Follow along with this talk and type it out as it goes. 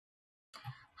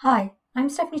Hi, I'm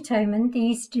Stephanie Toman, the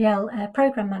ICDL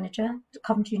Programme Manager at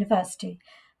Coventry University.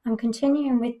 I'm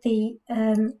continuing with the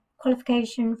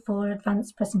qualification for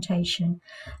advanced presentation,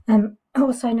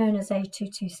 also known as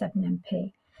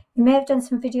A227MP. You may have done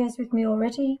some videos with me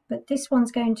already, but this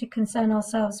one's going to concern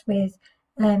ourselves with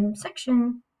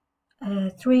section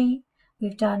 3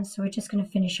 we've done, so we're just going to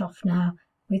finish off now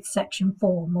with section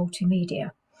 4,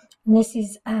 multimedia. And this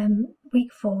is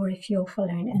week 4 if you're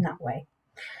following it in that way.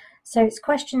 So it's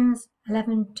questions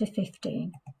 11 to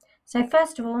 15. So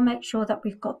first of all, make sure that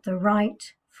we've got the right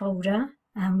folder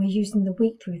and we're using the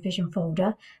weekly revision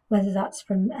folder, whether that's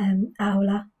from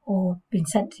Aula or been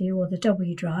sent to you or the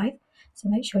W drive. So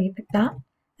make sure you pick that,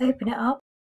 open it up.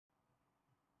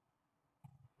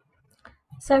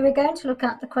 So we're going to look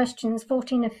at the questions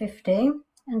 14 and 15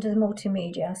 under the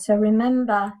multimedia. So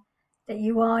remember that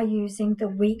you are using the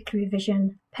weekly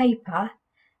revision paper,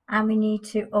 and we need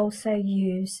to also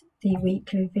use the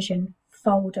weekly revision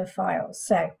folder files.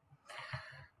 So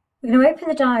we're going to open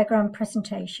the diagram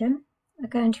presentation. We're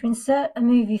going to insert a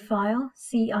movie file,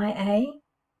 CIA.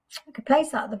 I could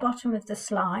place that at the bottom of the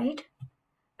slide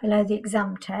below the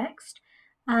exam text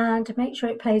and make sure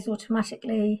it plays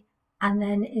automatically and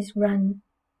then is run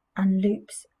and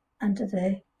loops under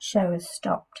the show has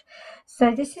stopped.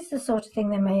 So this is the sort of thing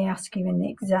they may ask you in the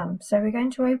exam. So we're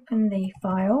going to open the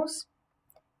files,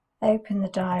 open the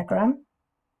diagram.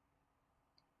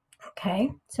 Okay,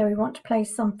 so we want to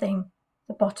place something at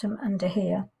the bottom under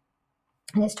here,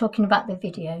 and it's talking about the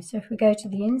video. So if we go to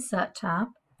the Insert tab,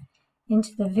 into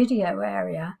the video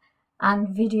area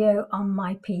and video on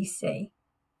my PC.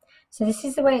 So this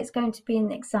is the way it's going to be in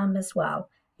the exam as well,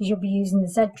 because you'll be using the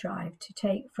Z drive to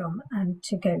take from and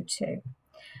to go to.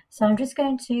 So I'm just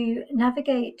going to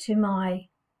navigate to my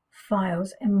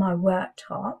files in my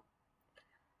worktop.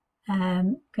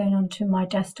 Going on to my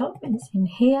desktop, and it's in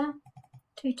here,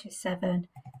 227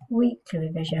 weekly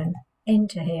revision,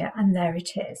 into here, and there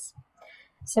it is.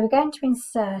 So we're going to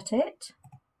insert it.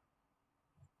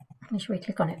 Should we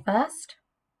click on it first?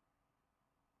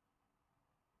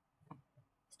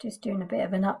 It's just doing a bit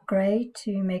of an upgrade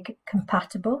to make it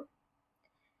compatible.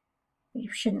 You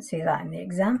shouldn't see that in the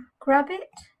exam. Grab it.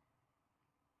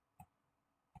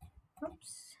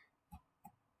 Oops.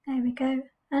 There we go.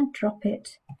 And drop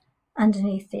it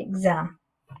underneath the exam.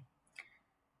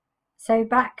 So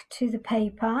back to the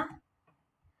paper.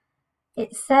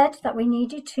 It said that we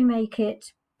needed to make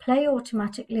it play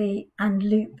automatically and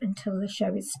loop until the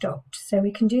show is stopped. So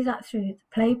we can do that through the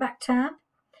playback tab.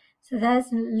 So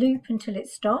there's loop until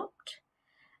it's stopped.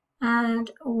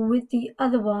 And with the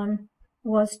other one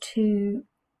was to,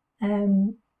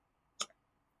 so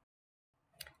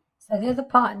the other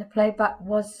part in the playback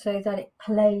was so that it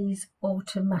plays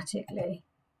automatically.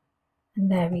 And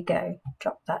there we go,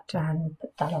 drop that down and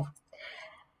put that on.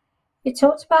 It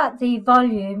talks about the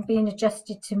volume being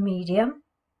adjusted to medium.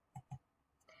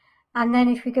 And then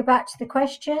if we go back to the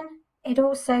question, it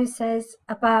also says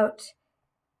about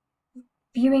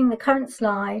viewing the current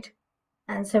slide.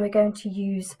 And so we're going to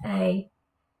use a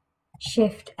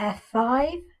Shift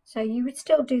F5. So you would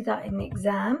still do that in the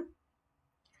exam.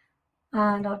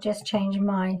 And I'll just change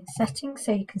my settings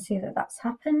so you can see that that's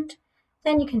happened.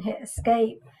 Then you can hit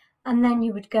Escape. And then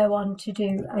you would go on to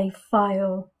do a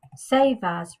file save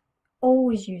as.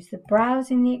 Always use the browse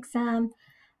in the exam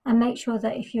and make sure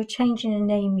that if you're changing a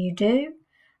name you do,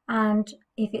 and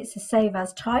if it's a save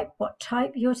as type, what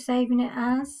type you're saving it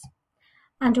as,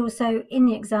 and also in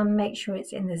the exam make sure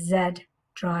it's in the Z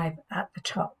drive at the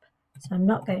top. So I'm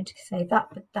not going to say that,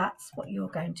 but that's what you're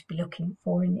going to be looking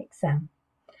for in the exam.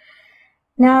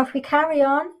 Now if we carry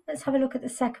on, let's have a look at the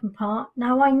second part.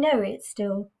 Now I know it's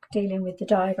still dealing with the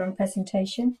diagram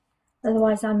presentation,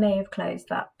 otherwise I may have closed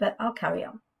that, but I'll carry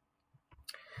on.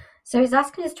 So it's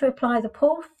asking us to apply the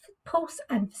pulse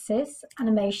emphasis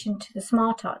animation to the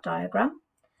smart art diagram,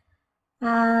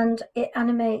 and it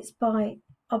animates by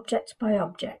object.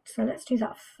 So let's do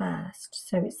that first.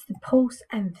 So it's the pulse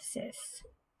emphasis.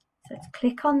 So let's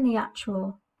click on the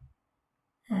actual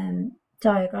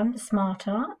diagram, the smart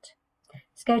art.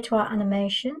 Let's go to our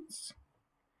animations,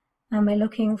 and we're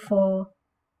looking for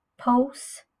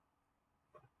pulse.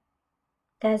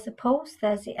 There's the pulse,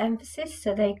 there's the emphasis,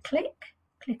 so they click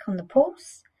on the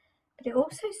pulse. But it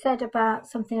also said about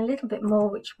something a little bit more,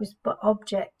 which was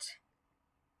object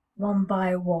one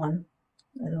by one.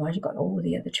 Otherwise you've got all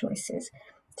the other choices.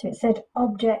 So it said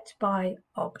object by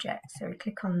object, so we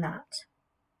click on that.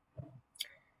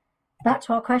 Back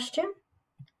to our question,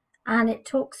 and it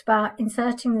talks about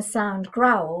inserting the sound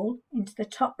growl into the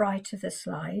top right of the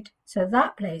slide. So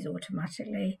that plays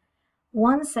automatically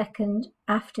 1 second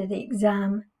after the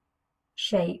exam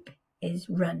shape is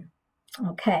run.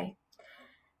 Okay.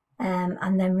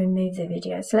 And then remove the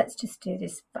video. So let's just do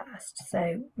this fast.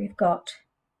 So we've got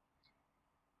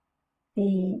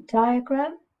the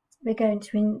diagram. We're going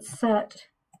to insert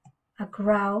a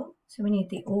growl. So we need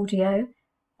the audio.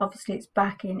 Obviously it's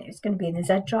going to be in the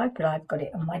Z drive, but I've got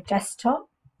it on my desktop.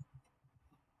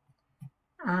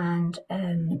 And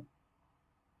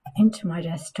into my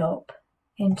desktop,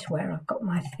 into where I've got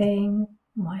my thing,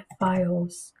 my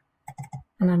files,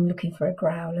 and I'm looking for a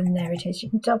growl, and there it is. You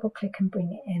can double click and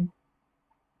bring it in.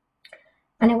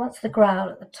 And it wants the growl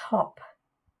at the top.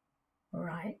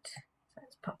 Right, so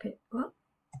let's pop it up.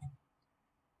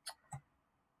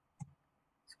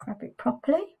 Let's grab it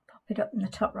properly, pop it up in the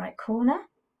top right corner.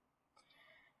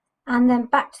 And then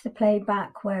back to the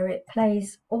playback where it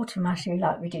plays automatically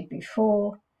like we did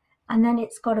before. And then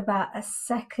it's got about a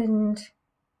second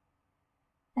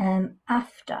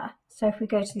after. So if we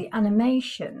go to the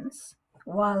animations,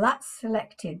 while that's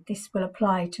selected, this will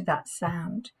apply to that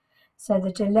sound. So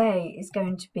the delay is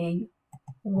going to be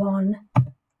 1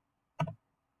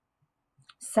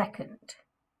 second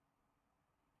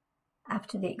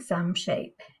after the exam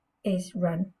shape is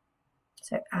run.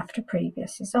 So after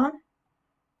previous is on,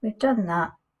 we've done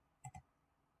that,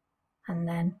 and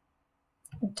then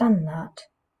we've done that,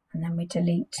 and then we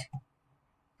delete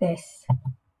this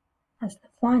as the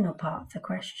final part of the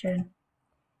question.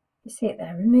 You see it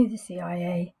there, remove the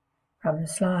CIA from the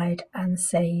slide and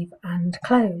save and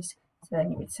close. So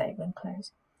then you would save and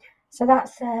close. So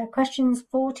that's questions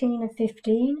 14 and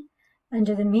 15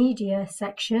 under the media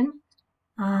section,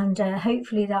 and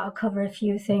hopefully that'll cover a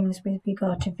few things with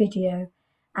regard to video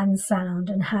and sound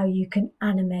and how you can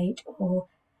animate or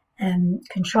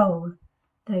control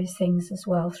those things as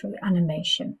well through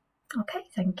animation. Okay,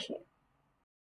 thank you.